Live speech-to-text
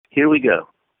Here we go.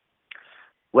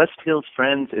 West Hills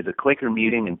Friends is a Quaker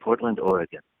meeting in Portland,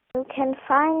 Oregon. You can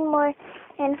find more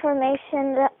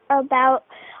information about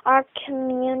our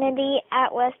community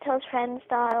at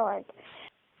westhillsfriends.org.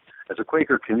 As a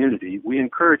Quaker community, we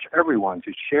encourage everyone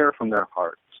to share from their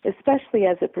hearts, especially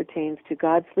as it pertains to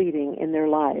God's leading in their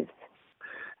lives.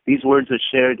 These words are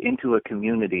shared into a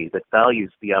community that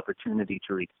values the opportunity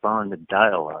to respond and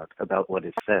dialogue about what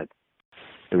is said.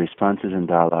 The responses and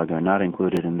dialogue are not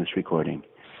included in this recording.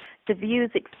 The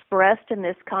views expressed in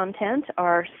this content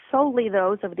are solely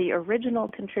those of the original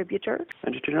contributor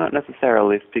and do not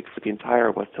necessarily speak for the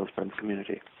entire West Hills Friends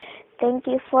community. Thank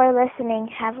you for listening.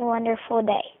 Have a wonderful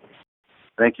day.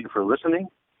 Thank you for listening.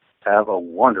 Have a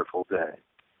wonderful day.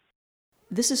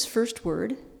 This is First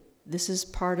Word. This is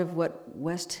part of what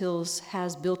West Hills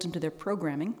has built into their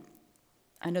programming.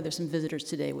 I know there's some visitors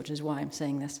today, which is why I'm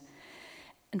saying this.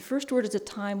 And First Word is a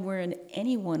time wherein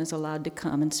anyone is allowed to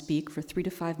come and speak for 3 to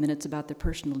 5 minutes about their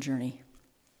personal journey.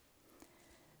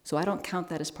 So I don't count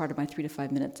that as part of my 3 to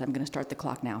 5 minutes. I'm going to start the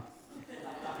clock now.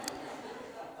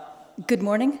 Good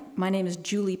morning. My name is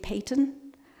Julie Payton.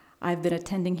 I've been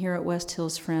attending here at West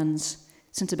Hills Friends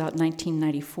since about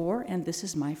 1994, and this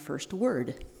is my first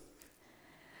word.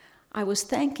 I was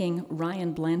thanking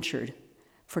Ryan Blanchard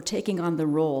for taking on the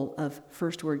role of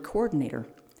First Word Coordinator,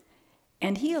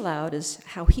 and he allowed us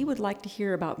how he would like to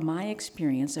hear about my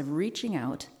experience of reaching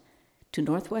out to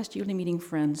Northwest Yearly Meeting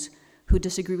friends who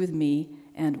disagree with me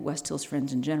and West Hills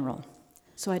Friends in general.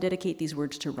 So I dedicate these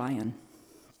words to Ryan.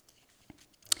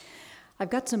 I've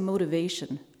got some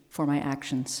motivation for my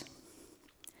actions.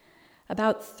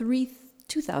 About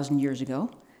 2,000 years ago,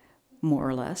 more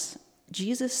or less,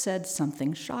 Jesus said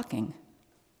something shocking.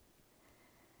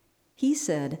 He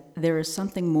said, there is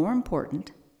something more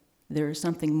important, there is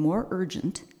something more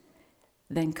urgent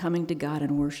than coming to God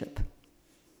in worship.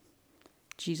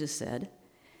 Jesus said,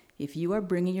 if you are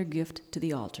bringing your gift to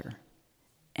the altar,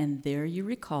 and there you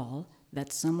recall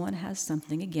that someone has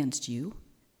something against you,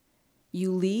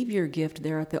 you leave your gift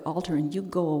there at the altar and you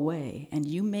go away and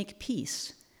you make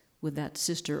peace with that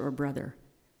sister or brother.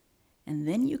 And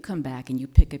then you come back and you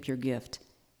pick up your gift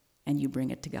and you bring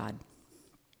it to God.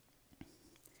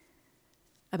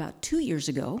 About 2 years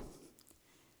ago,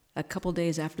 a couple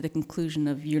days after the conclusion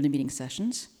of yearly meeting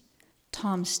sessions,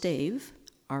 Tom Stave,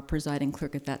 our presiding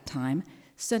clerk at that time,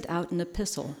 sent out an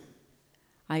epistle.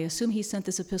 I assume he sent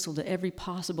this epistle to every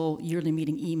possible yearly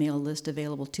meeting email list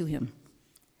available to him.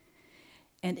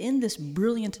 And in this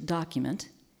brilliant document,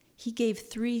 he gave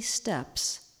 3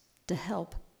 steps to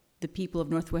help the people of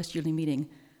Northwest Yearly Meeting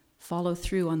follow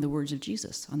through on the words of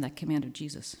Jesus, on that command of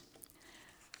Jesus.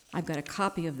 I've got a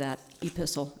copy of that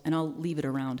epistle, and I'll leave it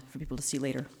around for people to see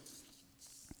later.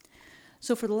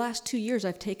 So for the last 2 years,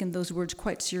 I've taken those words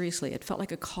quite seriously. It felt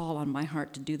like a call on my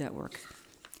heart to do that work.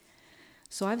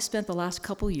 So I've spent the last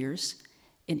couple years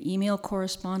in email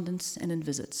correspondence and in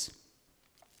visits.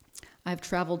 I've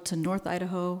traveled to North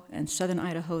Idaho and Southern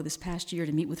Idaho this past year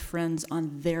to meet with friends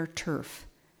on their turf,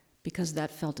 because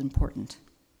that felt important.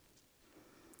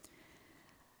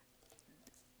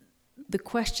 The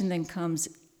question then comes,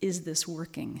 is this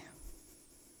working?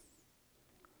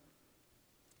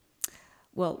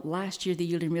 Well, last year the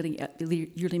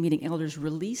yearly meeting elders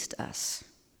released us,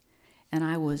 and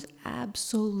I was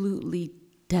absolutely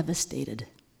devastated.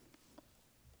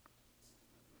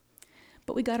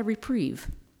 But we got a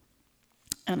reprieve.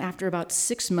 And after about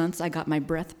 6 months, I got my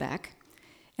breath back,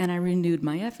 and I renewed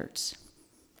my efforts.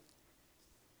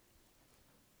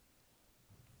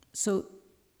 So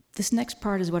this next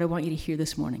part is what I want you to hear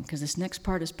this morning, because this next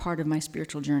part is part of my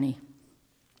spiritual journey.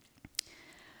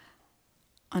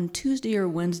 On Tuesday or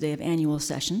Wednesday of annual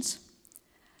sessions,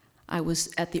 I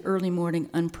was at the early morning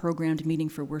unprogrammed meeting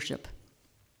for worship,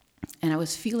 and I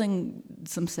was feeling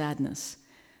some sadness.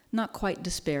 Not quite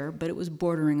despair, but it was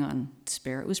bordering on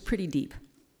despair. It was pretty deep.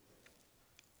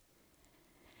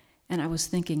 And I was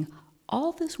thinking,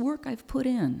 all this work I've put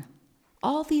in,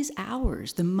 all these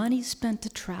hours, the money spent to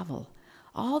travel,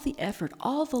 all the effort,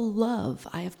 all the love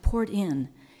I have poured in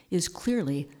is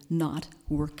clearly not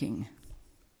working.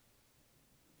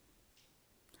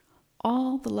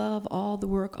 All the love, all the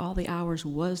work, all the hours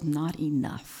was not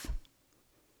enough.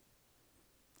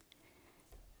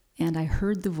 And I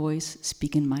heard the voice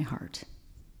speak in my heart.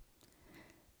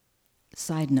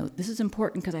 Side note, this is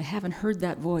important because I haven't heard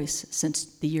that voice since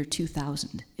the year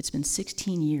 2000. It's been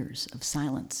 16 years of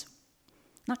silence.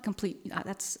 Not complete,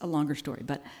 that's a longer story,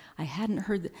 but I hadn't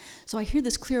heard so I hear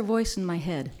this clear voice in my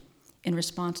head in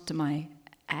response to my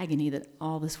agony that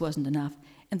all this wasn't enough,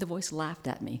 and the voice laughed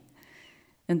at me.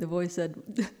 And the voice said,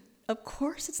 "Of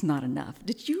course it's not enough.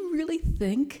 Did you really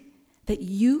think that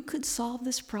you could solve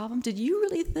this problem? Did you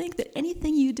really think that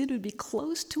anything you did would be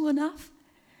close to enough?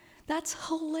 That's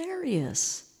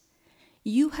hilarious.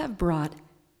 You have brought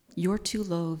your 2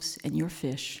 loaves and your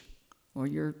fish, or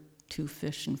your 2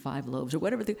 fish and 5 loaves, or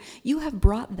whatever. You have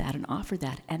brought that and offered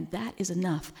that, and that is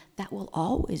enough. That will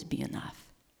always be enough.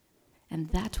 And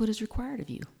that's what is required of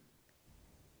you.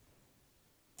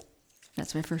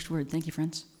 That's my first word. Thank you,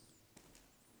 friends.